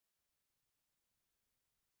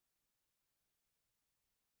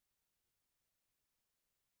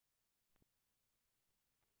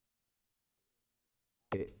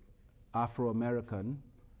Afro-American,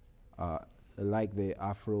 like the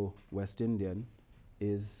Afro-West Indian,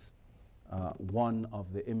 is one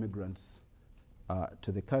of the immigrants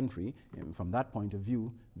to the country. And from that point of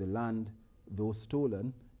view, the land, though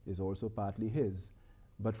stolen, is also partly his.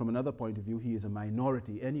 But from another point of view, he is a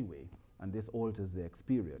minority anyway, and this alters the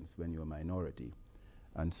experience when you're a minority,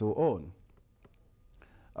 and so on.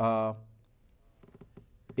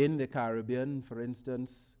 In the Caribbean, for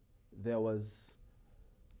instance, there was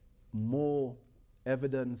more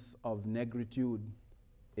evidence of negritude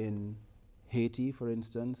in Haiti, for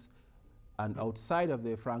instance, and outside of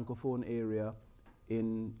the Francophone area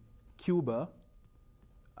in Cuba,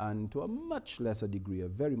 and to a much lesser degree, a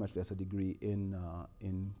very much lesser degree,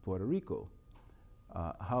 in Puerto Rico.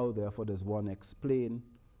 How, therefore, does one explain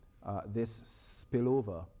this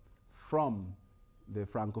spillover from the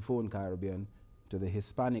Francophone Caribbean to the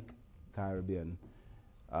Hispanic Caribbean?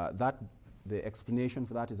 The explanation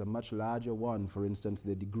for that is a much larger one. For instance,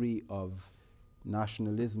 the degree of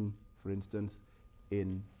nationalism, for instance,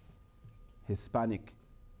 in the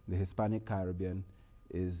Hispanic Caribbean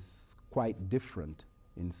is quite different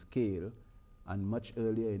in scale and much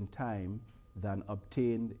earlier in time than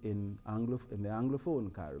obtained in the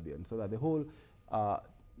Anglophone Caribbean. So that the whole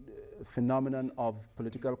phenomenon of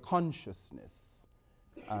political consciousness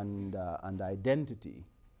and identity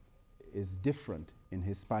is different in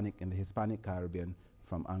the Hispanic Caribbean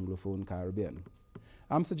from Anglophone Caribbean.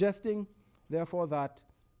 I'm suggesting, therefore, that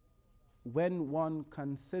when one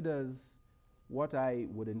considers what I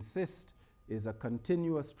would insist is a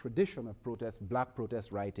continuous tradition of black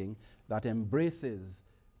protest writing that embraces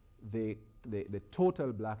the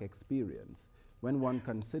total black experience, when one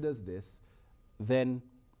considers this, then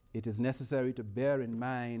it is necessary to bear in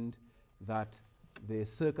mind that the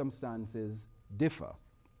circumstances differ.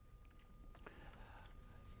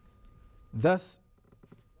 Thus,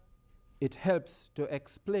 it helps to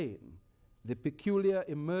explain the peculiar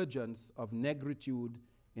emergence of negritude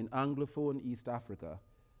in Anglophone East Africa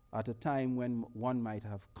at a time when one might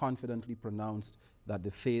have confidently pronounced that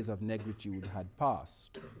the phase of negritude had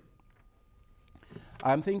passed.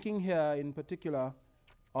 I'm thinking here in particular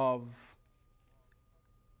of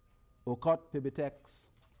Okot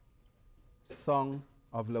Pibitek's Song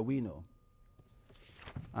of Lawino.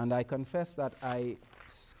 And I confess that I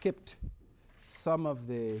skipped some of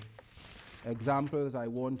the examples I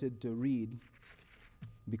wanted to read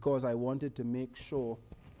because I wanted to make sure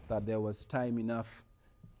that there was time enough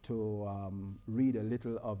to read a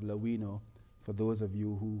little of Lawino for those of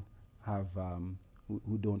you who have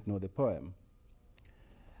who don't know the poem.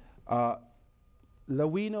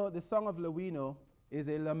 Lawino, the Song of Lawino, is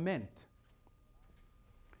a lament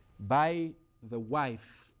by the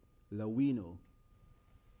wife Lawino,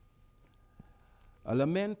 a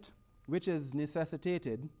lament which is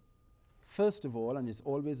necessitated, first of all, and it's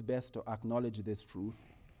always best to acknowledge this truth,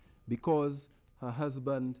 because her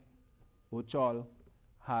husband Ochol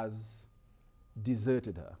has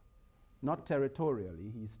deserted her. Not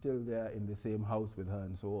territorially, he's still there in the same house with her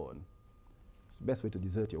and so on. It's the best way to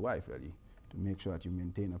desert your wife, really, to make sure that you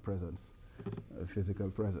maintain a presence, a physical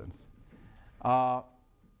presence.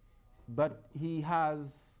 But he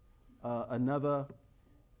has another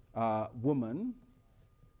woman,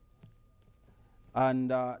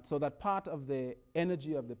 and so that part of the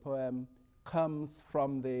energy of the poem comes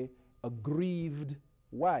from the aggrieved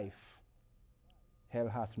wife. Hell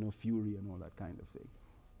hath no fury and all that kind of thing.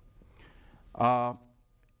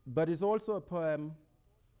 But it's also a poem,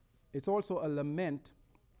 it's also a lament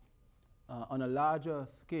on a larger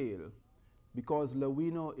scale, because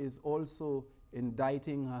Lawino is also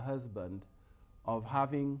indicting her husband of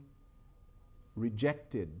having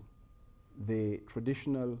rejected the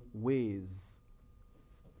traditional ways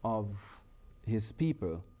of his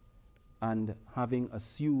people and having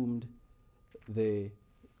assumed the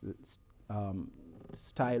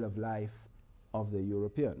style of life of the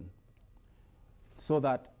European. So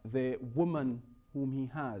that the woman whom he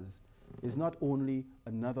has is not only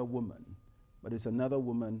another woman, but it's another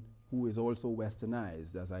woman who is also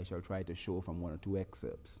westernized, as I shall try to show from one or two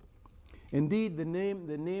excerpts. Indeed, the name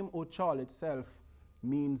Ochol itself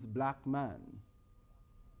means black man.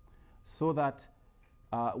 So that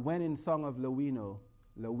when in Song of Lawino,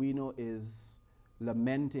 Lawino is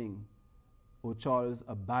lamenting Ochol's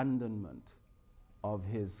abandonment of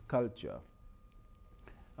his culture,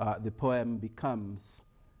 the poem becomes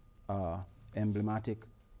emblematic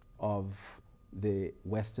of the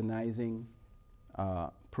westernizing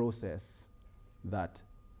process that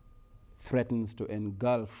threatens to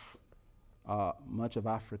engulf much of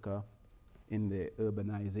Africa in the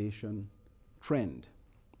urbanization trend.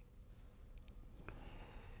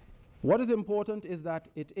 What is important is that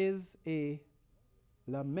it is a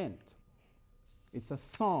lament. It's a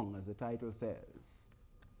song, as the title says.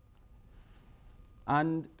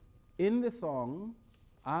 And in the song,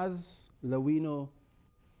 as Lawino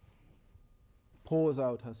pours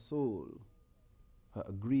out her soul, her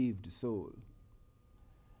aggrieved soul,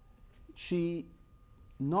 she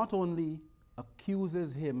not only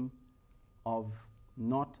accuses him of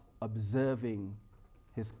not observing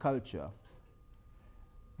his culture,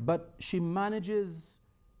 but she manages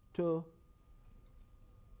to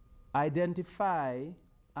identify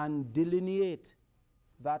and delineate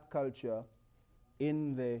that culture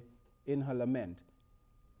in her lament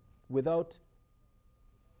without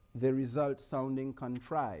the result sounding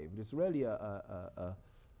contrived. It's really a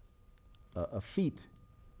feat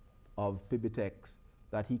of Pibitek's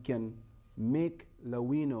that he can make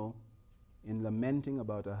Lawino, in lamenting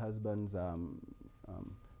about her husband's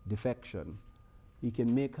defection, he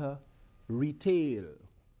can make her retail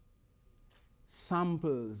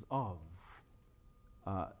samples of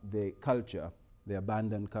the culture, the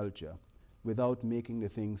abandoned culture, without making the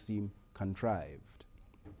thing seem contrived.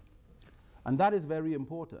 And that is very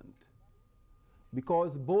important,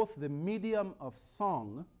 because both the medium of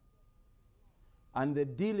song and the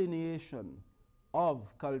delineation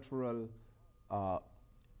of cultural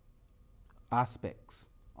aspects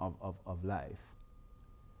of life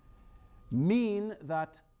mean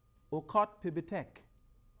that Okot Pibitek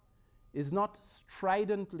is not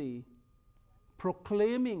stridently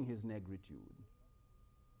proclaiming his negritude,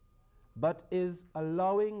 but is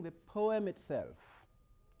allowing the poem itself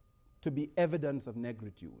to be evidence of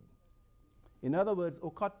negritude. In other words,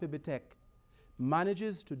 Okot Pibitek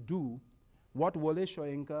manages to do what Wole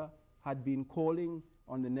Soyinka had been calling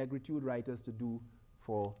on the negritude writers to do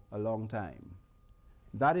for a long time.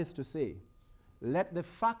 That is to say, let the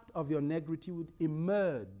fact of your negritude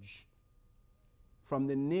emerge from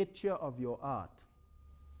the nature of your art,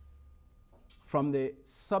 from the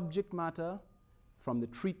subject matter, from the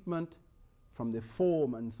treatment, from the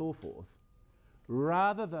form, and so forth,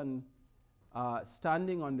 rather than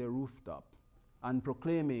standing on the rooftop and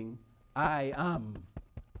proclaiming, I am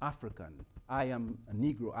African, I am a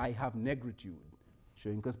Negro, I have negritude.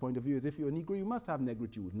 Soyinka's point of view is, if you're a Negro, you must have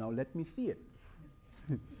negritude. Now let me see it.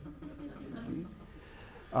 See?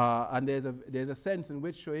 And there's a sense in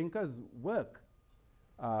which Soyinka's work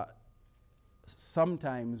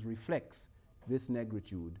sometimes reflects this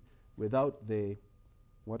negritude without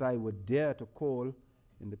what I would dare to call,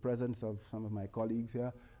 in the presence of some of my colleagues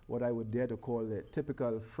here, what I would dare to call the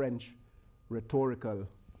typical French rhetorical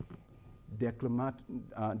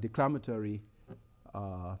declamatory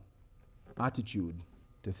attitude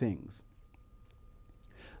to things.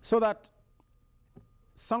 So that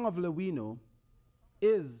Song of Lawino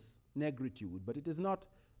is negritude, but it is not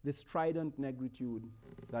the strident negritude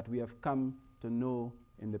that we have come to know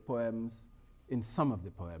in the poems, in some of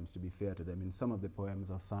the poems, to be fair to them, in some of the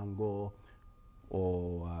poems of Senghor,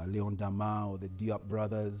 or Léon Damas, or the Diop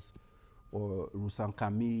brothers, or Roussan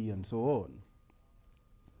Camille, and so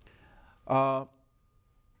on.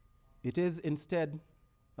 It is instead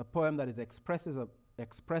a poem that is expressive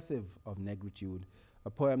of negritude, a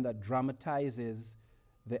poem that dramatizes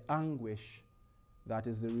the anguish that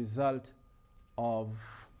is the result of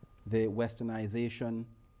the westernization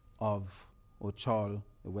of Ochol,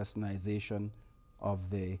 the westernization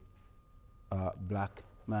of the black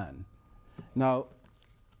man. Now,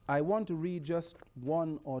 I want to read just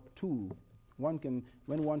one or two. One can,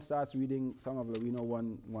 when one starts reading Song of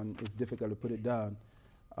Lawino, it's difficult to put it down.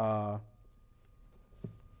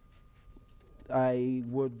 I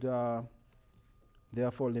would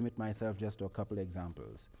therefore limit myself just to a couple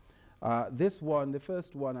examples. This one, the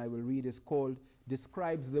first one I will read, is called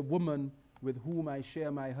Describes the Woman with Whom I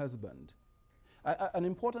Share My Husband. An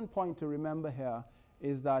important point to remember here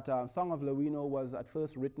is that Song of Lawino was at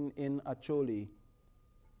first written in Acholi,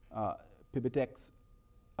 Pibitek's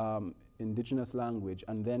indigenous language,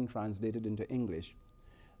 and then translated into English.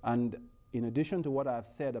 And in addition to what I've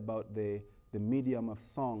said about the medium of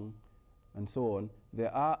song and so on,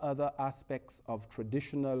 there are other aspects of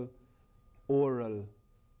traditional oral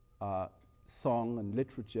song and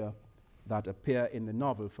literature that appear in the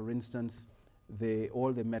novel. For instance,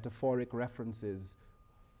 all the metaphoric references,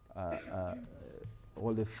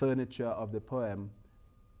 all the furniture of the poem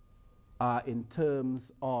are in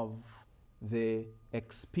terms of the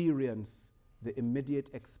experience, the immediate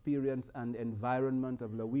experience and environment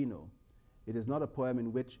of Lawino. It is not a poem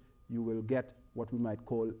in which you will get what we might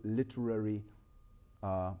call literary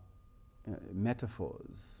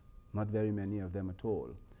metaphors, not very many of them at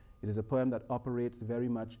all. It is a poem that operates very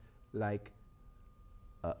much like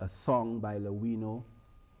a song by Lawino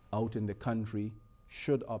out in the country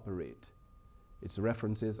should operate. Its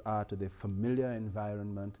references are to the familiar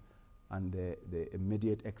environment and the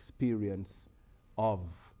immediate experience of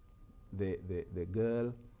the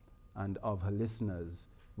girl and of her listeners,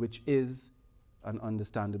 which is an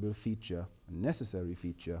understandable feature, a necessary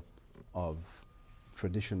feature of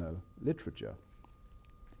traditional literature.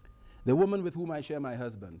 The woman with whom I share my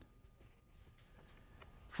husband.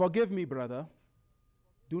 Forgive me, brother.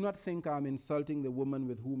 Do not think I'm insulting the woman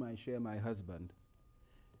with whom I share my husband.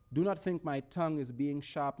 Do not think my tongue is being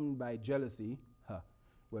sharpened by jealousy.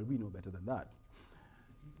 Well, we know better than that.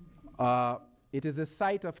 It is a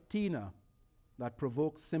sight of Tina that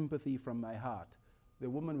provokes sympathy from my heart. The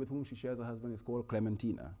woman with whom she shares her husband is called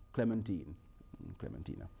Clementina. Clementine.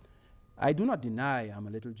 Clementina. I do not deny I'm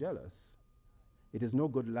a little jealous. It is no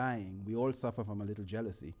good lying. We all suffer from a little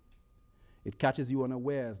jealousy. It catches you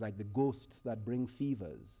unawares like the ghosts that bring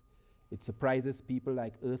fevers. It surprises people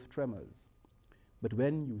like earth tremors. But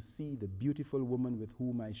when you see the beautiful woman with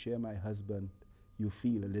whom I share my husband, you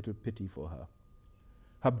feel a little pity for her.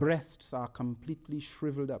 Her breasts are completely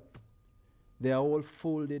shriveled up. They are all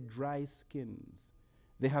folded dry skins.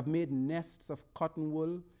 They have made nests of cotton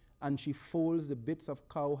wool, and she folds the bits of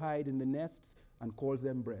cowhide in the nests and calls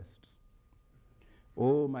them breasts.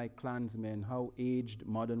 Oh, my clansmen, how aged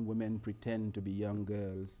modern women pretend to be young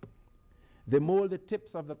girls. They mold the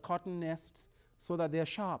tips of the cotton nests so that they are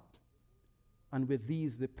sharp, and with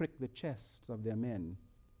these they prick the chests of their men,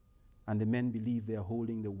 and the men believe they are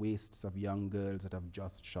holding the waists of young girls that have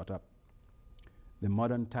just shut up. The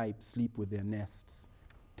modern type sleep with their nests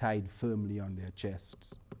tied firmly on their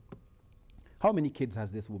chests. How many kids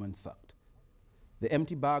has this woman sucked? The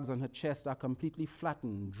empty bags on her chest are completely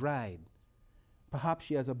flattened, dried. Perhaps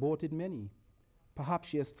she has aborted many. Perhaps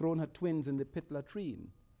she has thrown her twins in the pit latrine.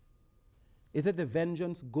 Is it the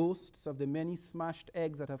vengeance ghosts of the many smashed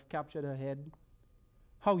eggs that have captured her head?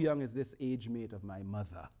 How young is this age mate of my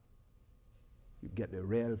mother? You get the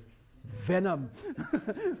real venom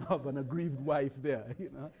of an aggrieved wife there, you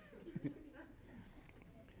know.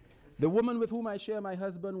 The woman with whom I share my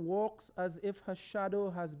husband walks as if her shadow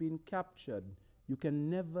has been captured. You can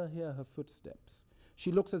never hear her footsteps.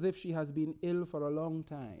 She looks as if she has been ill for a long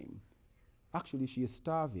time. Actually, she is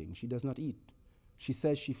starving. She does not eat. She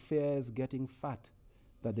says she fears getting fat,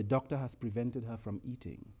 that the doctor has prevented her from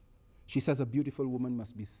eating. She says a beautiful woman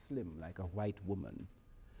must be slim, like a white woman.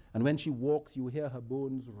 And when she walks, you hear her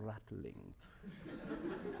bones rattling.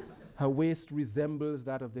 Her waist resembles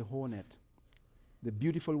that of the hornet. The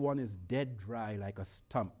beautiful one is dead dry like a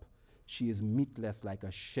stump. She is meatless like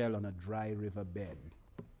a shell on a dry river bed.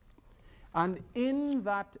 And in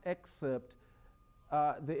that excerpt,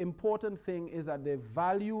 the important thing is that the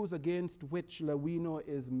values against which Lawino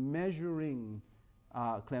is measuring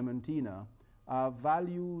Clementina are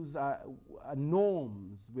values,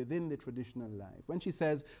 norms within the traditional life. When she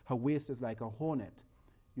says her waist is like a hornet,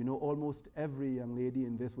 you know, almost every young lady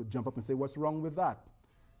in this would jump up and say, what's wrong with that?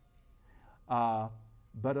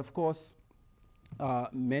 But of course,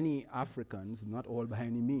 many Africans, not all by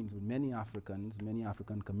any means, but many Africans, many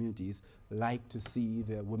African communities like to see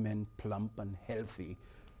their women plump and healthy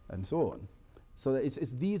and so on. So it's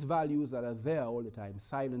these values that are there all the time,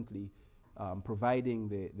 silently providing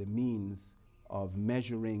the means of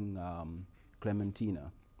measuring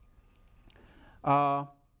Clementina. Well,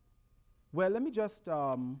 let me just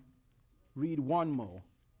read one more.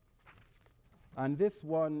 And this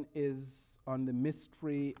one is on the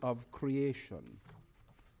mystery of creation.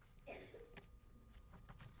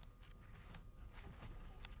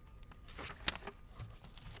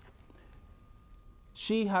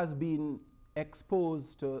 She has been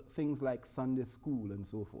exposed to things like Sunday school and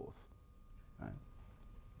so forth.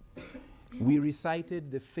 Right? We recited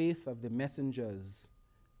the faith of the messengers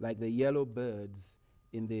like the yellow birds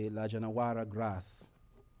in the La Janawara grass.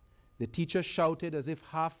 The teacher shouted as if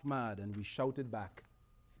half mad, and we shouted back.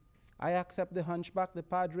 I accept the hunchback, the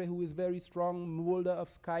padre who is very strong, molder of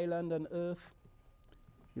skyland and earth.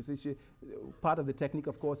 You see, part of the technique,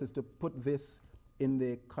 of course, is to put this in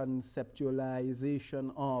the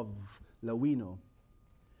conceptualization of Lawino.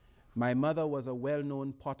 My mother was a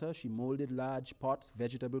well-known potter. She molded large pots,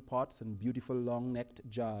 vegetable pots, and beautiful long-necked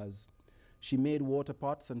jars. She made water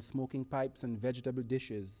pots and smoking pipes and vegetable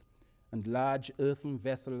dishes, and large earthen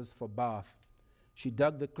vessels for bath. She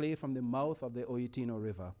dug the clay from the mouth of the Oyitino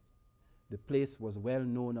River. The place was well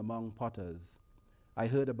known among potters. I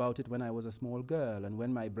heard about it when I was a small girl, and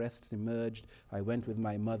when my breasts emerged, I went with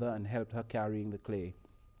my mother and helped her carrying the clay.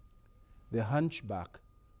 The hunchback,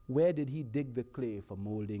 where did he dig the clay for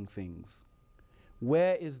molding things?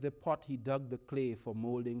 Where is the pot he dug the clay for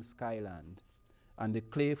molding skyland, and the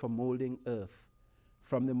clay for molding earth,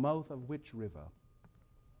 from the mouth of which river?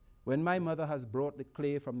 When my mother has brought the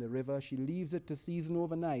clay from the river, she leaves it to season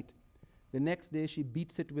overnight. The next day she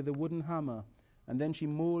beats it with a wooden hammer, and then she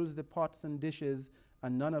molds the pots and dishes,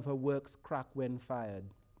 and none of her works crack when fired.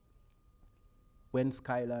 When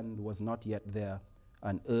skyland was not yet there,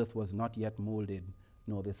 and earth was not yet molded,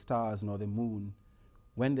 nor the stars nor the moon,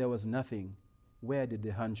 when there was nothing, where did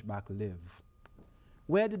the hunchback live?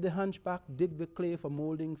 Where did the hunchback dig the clay for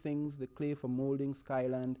molding things, the clay for molding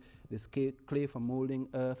skyland, the clay for molding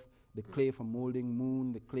earth, the clay for molding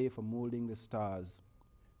moon, the clay for molding the stars?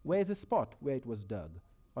 Where is the spot where it was dug?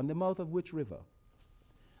 On the mouth of which river?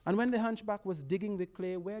 And when the hunchback was digging the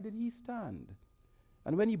clay, where did he stand?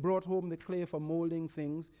 And when he brought home the clay for molding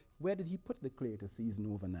things, where did he put the clay to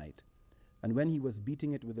season overnight? And when he was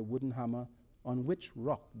beating it with a wooden hammer, on which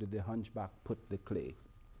rock did the hunchback put the clay?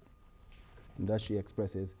 And thus she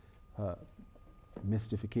expresses her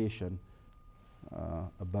mystification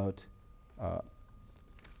about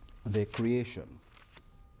their creation.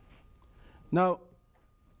 Now,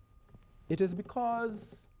 it is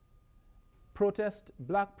because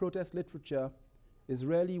black protest literature is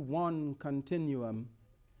really one continuum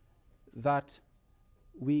that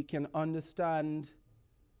we can understand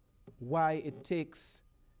why it takes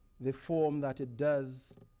the form that it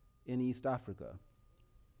does in East Africa.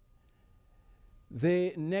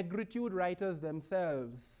 The negritude writers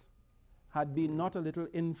themselves had been not a little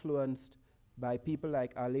influenced by people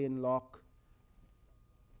like Alain Locke,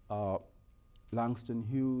 Langston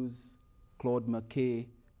Hughes, Claude McKay,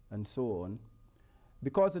 and so on,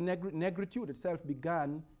 because the negritude itself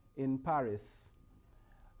began in Paris,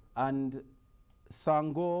 and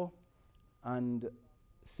Senghor and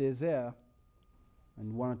Césaire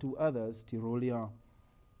and one or two others, Tyrolien,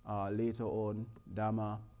 later on,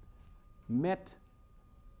 Dama, met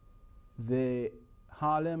the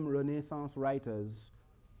Harlem Renaissance writers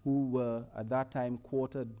who were at that time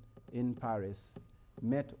quartered in Paris,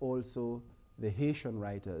 met also the Haitian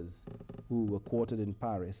writers who were quartered in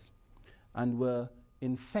Paris, and were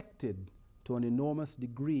infected to an enormous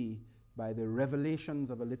degree by the revelations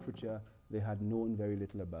of a literature they had known very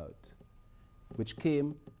little about, which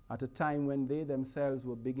came at a time when they themselves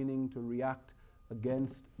were beginning to react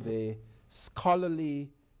against the scholarly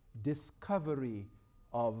discovery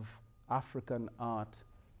of African art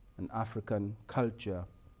and African culture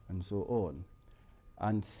and so on.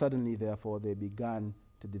 And suddenly, therefore, they began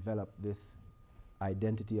to develop this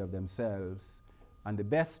identity of themselves. And the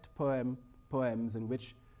best poems in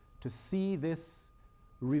which to see this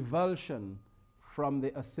revulsion from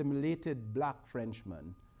the assimilated black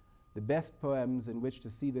Frenchman, the best poems in which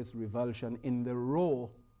to see this revulsion in the raw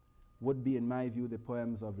would be, in my view, the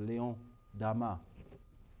poems of Léon Dama.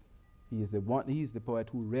 He's the poet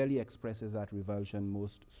who really expresses that revulsion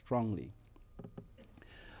most strongly.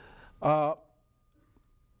 The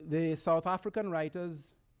South African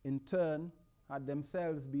writers, in turn, had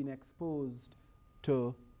themselves been exposed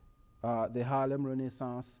to the Harlem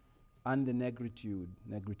Renaissance and the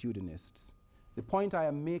negritudinists. The point I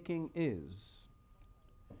am making is,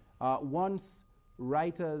 once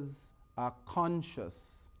writers are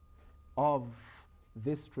conscious of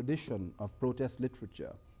this tradition of protest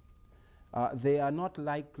literature, they are not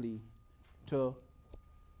likely to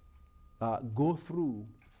go through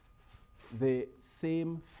the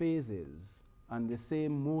same phases and the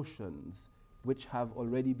same motions which have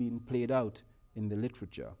already been played out in the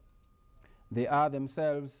literature. They are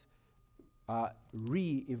themselves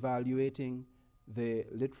re-evaluating the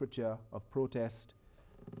literature of protest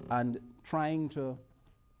and trying to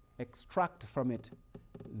extract from it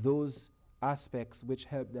those aspects which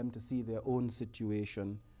help them to see their own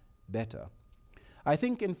situation better. I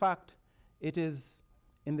think, in fact, it is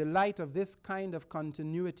in the light of this kind of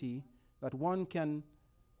continuity that one can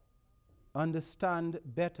understand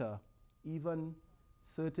better even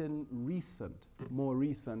certain more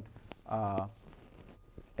recent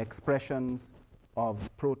expressions of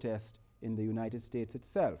protest in the United States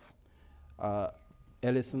itself.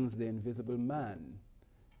 Ellison's The Invisible Man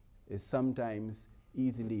is sometimes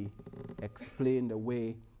easily explained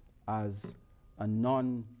away as a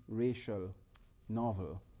non-racial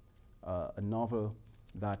novel, a novel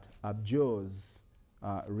that abjures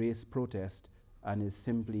race protest and is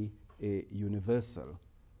simply a universal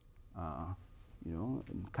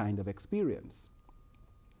kind of experience.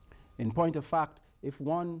 In point of fact, if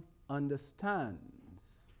one understands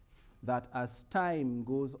that as time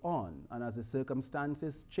goes on and as the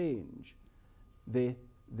circumstances change, the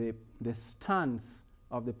stance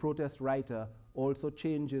of the protest writer also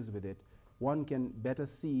changes with it, one can better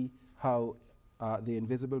see how The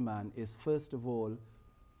Invisible Man is first of all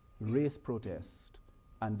race protest,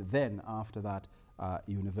 and then after that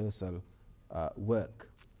universal work,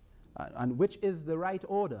 and which is the right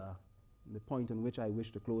order, the point on which I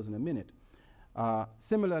wish to close in a minute.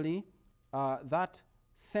 Similarly, that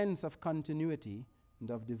sense of continuity and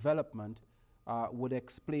of development would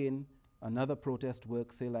explain another protest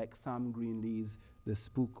work, say like Sam Greenlee's The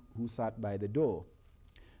Spook Who Sat by the Door.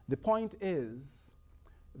 The point is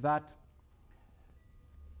that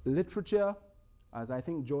literature, as I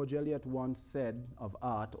think George Eliot once said of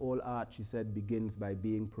art, all art, she said, begins by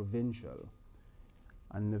being provincial.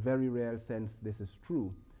 And in a very real sense, this is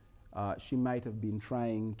true. She might have been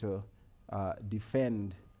trying to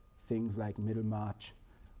defend things like Middlemarch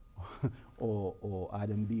or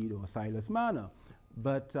Adam Bede or Silas Marner.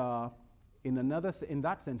 But in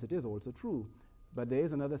that sense, it is also true. But there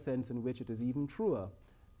is another sense in which it is even truer,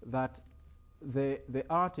 that the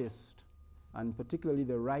artist, and particularly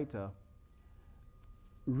the writer,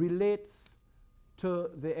 relates to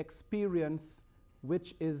the experience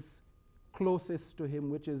which is closest to him,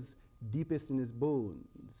 which is deepest in his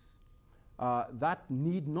bones. That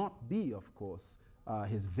need not be, of course,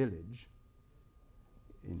 his village.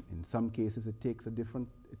 In some cases, it takes a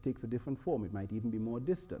different form. It might even be more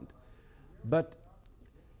distant. But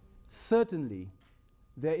certainly,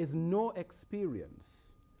 there is no experience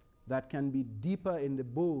that can be deeper in the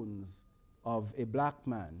bones of a black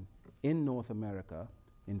man in North America,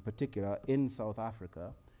 in particular in South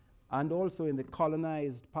Africa, and also in the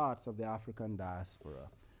colonized parts of the African diaspora.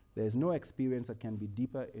 There is no experience that can be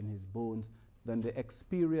deeper in his bones than the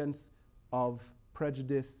experience of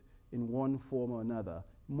prejudice in one form or another.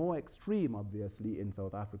 More extreme, obviously, in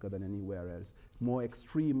South Africa than anywhere else. More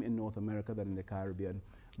extreme in North America than in the Caribbean.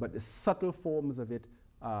 But the subtle forms of it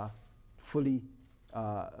are fully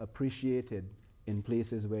appreciated in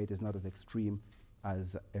places where it is not as extreme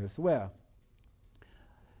as elsewhere.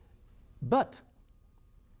 But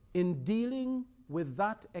in dealing with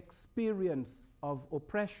that experience of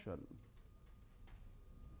oppression,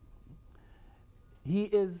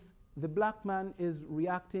 the black man is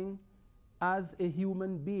reacting as a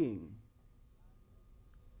human being.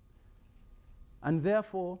 And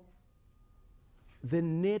therefore, the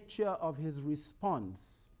nature of his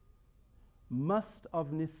response must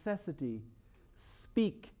of necessity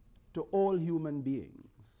speak to all human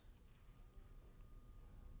beings,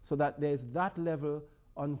 so that there's that level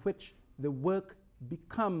on which the work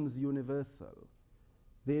becomes universal.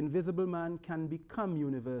 The Invisible Man can become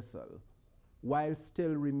universal while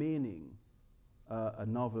still remaining a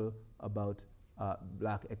novel about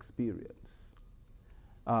black experience.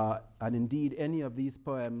 And indeed, any of these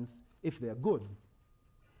poems, if they're good,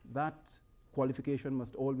 that qualification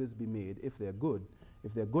must always be made. If they're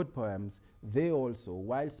good poems, they also,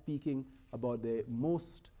 while speaking about the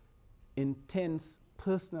most intense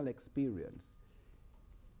personal experience,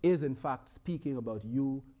 is in fact speaking about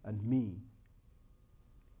you and me.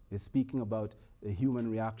 Is speaking about the human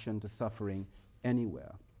reaction to suffering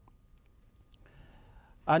anywhere.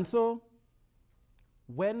 And so,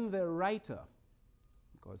 when the writer,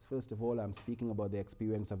 because first of all I'm speaking about the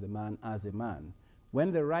experience of the man as a man,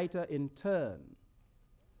 when the writer in turn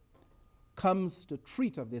comes to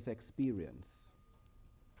treat of this experience,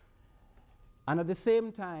 and at the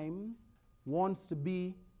same time wants to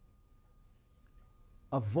be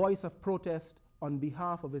a voice of protest on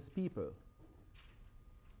behalf of his people,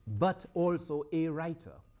 but also a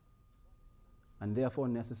writer, and therefore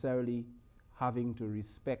necessarily having to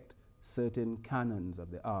respect certain canons of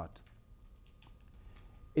the art,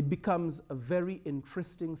 it becomes a very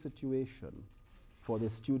interesting situation for the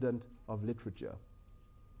student of literature.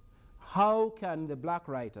 How can the black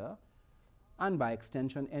writer, and by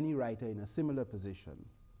extension any writer in a similar position,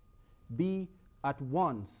 be at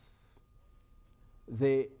once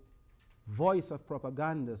the voice of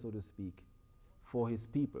propaganda, so to speak, for his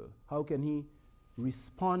people? How can he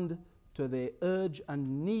respond to the urge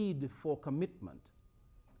and need for commitment,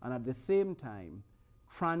 and at the same time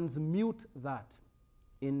transmute that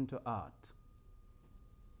into art?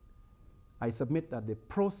 I submit that the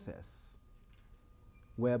process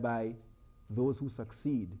whereby those who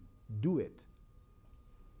succeed do it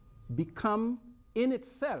become in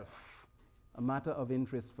itself a matter of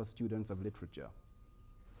interest for students of literature.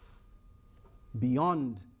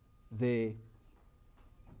 Beyond the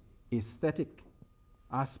aesthetic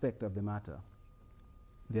aspect of the matter,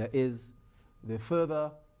 there is the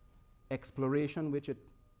further exploration which it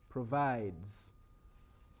provides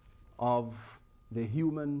of the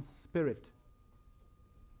human spirit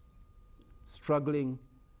struggling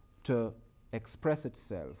to express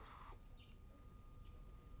itself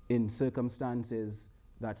in circumstances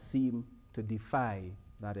that seem to defy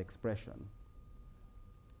that expression.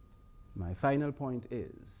 My final point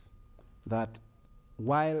is that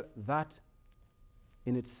while that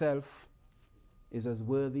in itself is as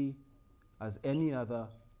worthy as any other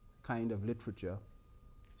kind of literature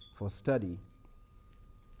for study,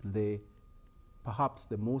 perhaps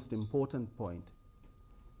the most important point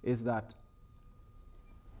is that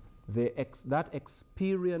that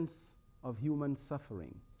experience of human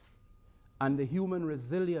suffering and the human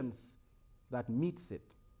resilience that meets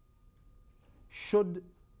it should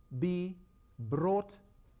be brought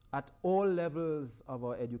at all levels of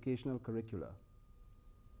our educational curricula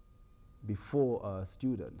before our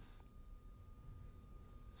students,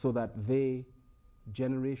 so that they,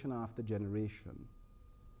 generation after generation,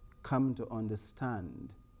 come to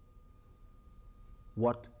understand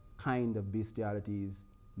what kind of bestialities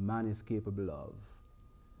man is capable of,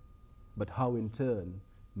 but how in turn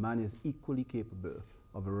man is equally capable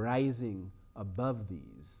of rising above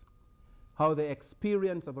these, how the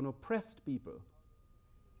experience of an oppressed people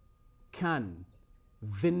can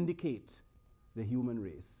vindicate the human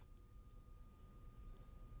race.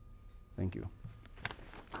 Thank you.